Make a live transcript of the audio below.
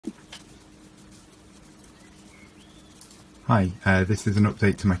Hi, this is an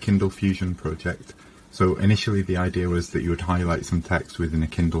update to my Kindlefusion project. So initially the idea was that you would highlight some text within a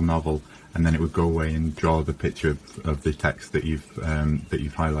Kindle novel and then it would go away and draw the picture of the text that you've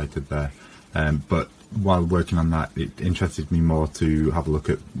highlighted there. But while working on that, it interested me more to have a look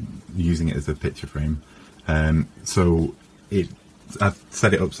at using it as a picture frame. I've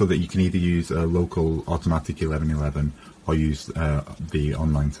set it up so that you can either use a local automatic 1111 or use the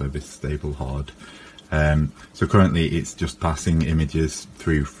online service Stable Hard. So currently it's just passing images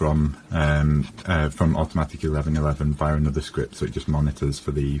through from automatic 1111 via another script, so it just monitors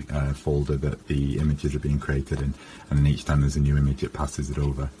for the folder that the images are being created in, and then each time there's a new image it passes it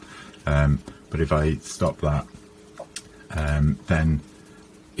over. But if I stop that, then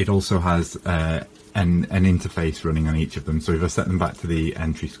it also has an interface running on each of them. So if I set them back to the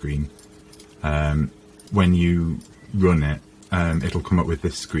entry screen, when you run it, it'll come up with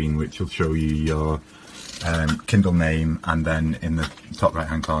this screen which will show you your Kindle name and then in the top right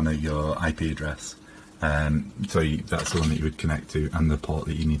hand corner your IP address. That's the one that you would connect to and the port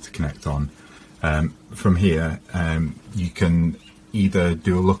that you need to connect on. From here you can either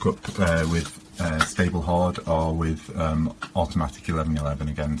do a lookup with Stable Hard or with automatic 1111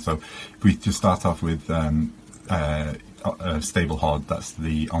 again. So if we just start off with Stable Hard, that's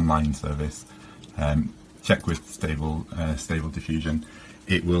the online service. Check with stable diffusion.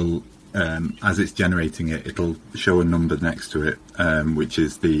 It will, as it's generating it, it'll show a number next to it, which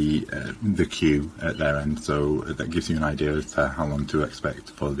is the queue at their end. So that gives you an idea as to how long to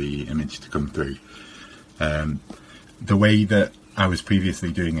expect for the image to come through. The way that I was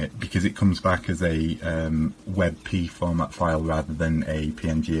previously doing it, because it comes back as a WebP format file rather than a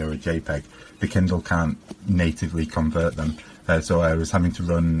PNG or a JPEG, the Kindle can't natively convert them. So I was having to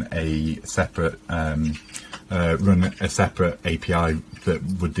run a separate API that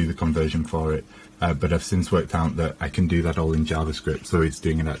would do the conversion for it. But I've since worked out that I can do that all in JavaScript, so it's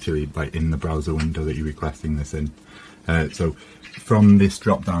doing it actually like in the browser window that you're requesting this in. So from this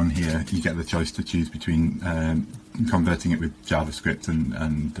drop down here, you get the choice to choose between converting it with JavaScript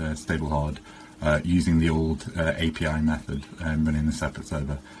and Stable Hard, using the old API method running the separate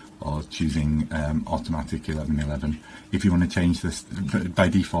server, or choosing automatic 1111. If you want to change this, by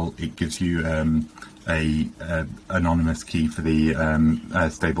default it gives you a anonymous key for the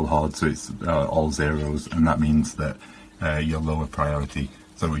Stable Hard, so it's all zeros, and that means that you're lower priority.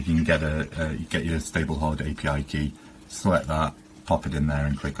 So you can get get your Stable Hard API key, select that, pop it in there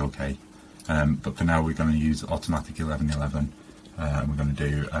and click OK. But for now we're going to use automatic 1111. We're going to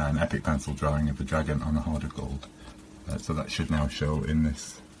do an epic pencil drawing of a dragon on a heart of gold. So that should now show in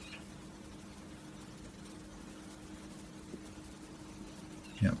this.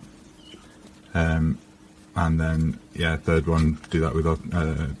 Yep. And then third one, do that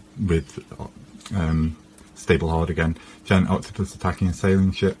with Stable Hard again. Giant octopus attacking a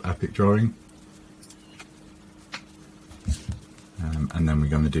sailing ship, epic drawing. And then we're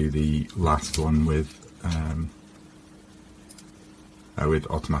going to do the last one with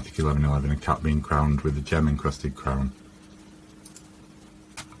automatic 1111, a cat being crowned with a gem encrusted crown.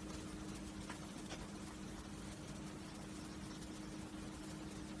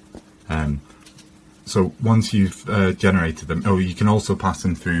 So once you've generated them, you can also pass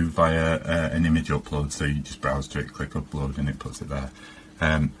them through via an image upload. So you just browse to it, click upload, and it puts it there.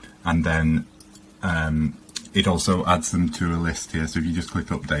 And then it also adds them to a list here. So if you just click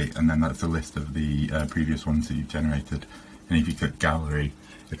update, and then that's a list of the previous ones that you've generated. And if you click gallery,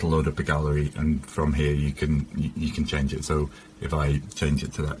 it'll load up a gallery, and from here you can change it. So if I change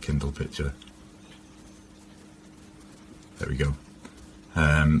it to that Kindle picture, there we go.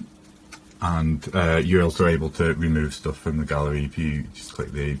 And you're also able to remove stuff from the gallery if you just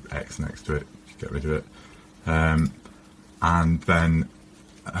click the X next to it, get rid of it. And then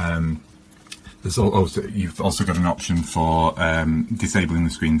you've also got an option for disabling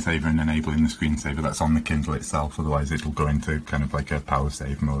the screensaver and enabling the screensaver. That's on the Kindle itself, otherwise it'll go into kind of like a power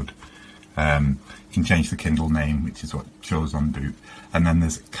save mode. You can change the Kindle name, which is what shows on boot, and then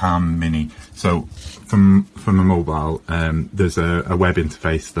there's Calm Mini. So from a mobile, there's a web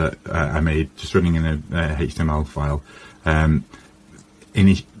interface that I made just running in a HTML file. To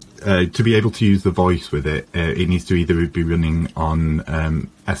be able to use the voice with it, it needs to either be running on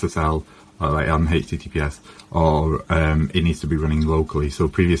SSL or like on HTTPS, or it needs to be running locally. So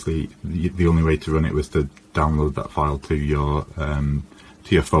previously, the only way to run it was to download that file to your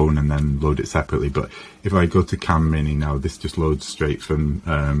phone and then load it separately. But if I go to Cam Mini now, this just loads straight from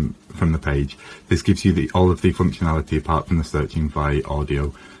the page. This gives you all of the functionality apart from the searching by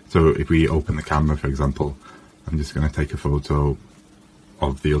audio. So if we open the camera, for example, I'm just going to take a photo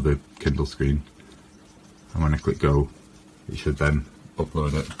of the other Kindle screen, and when I click go, it should then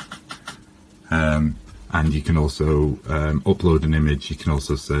upload it. And you can also upload an image. You can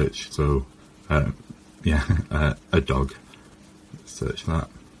also search. So yeah, a dog. Search that.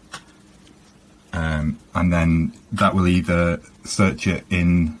 And then that will either search it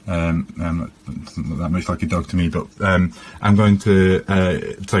in, doesn't look that much like a dog to me, but I'm going to,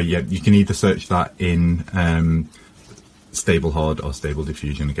 sorry, yeah, you can either search that in Stable Hard or Stable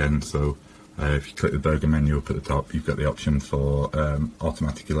Diffusion again. So if you click the burger menu up at the top, you've got the option for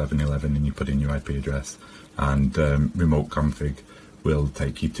automatic 1111 and you put in your IP address, and remote config will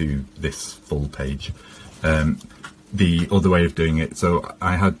take you to this full page. The other way of doing it, so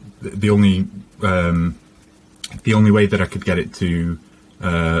I had the only way that I could get it to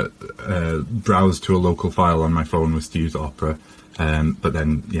browse to a local file on my phone was to use Opera, but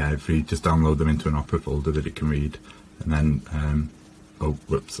then yeah, if you just download them into an Opera folder that it can read, and then oh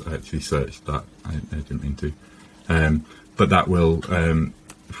whoops, I actually searched that, I didn't mean to, but that will,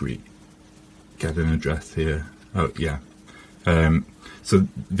 if we get an address here, oh yeah, so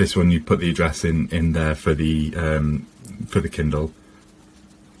this one, you put the address in there for the Kindle,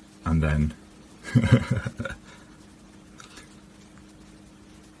 and then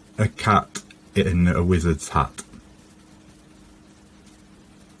a cat in a wizard's hat.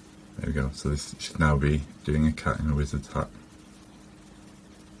 There we go. So this should now be doing a cat in a wizard's hat,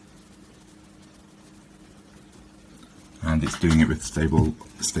 and it's doing it with stable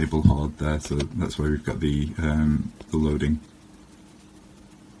hard there. So that's why we've got the loading.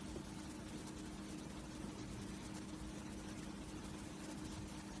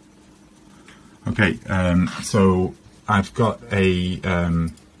 Okay, so I've got a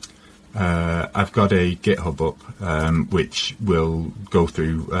GitHub up, which will go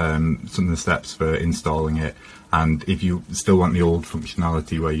through some of the steps for installing it. And if you still want the old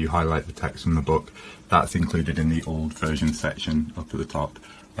functionality where you highlight the text from the book, that's included in the old version section up at the top.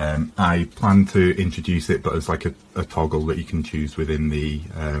 I plan to introduce it, but as like a toggle that you can choose within the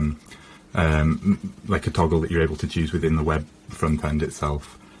like a toggle that you're able to choose within the web front end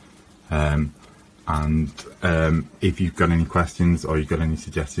itself. And if you've got any questions or you've got any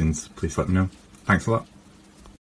suggestions, please let me know. Thanks a lot.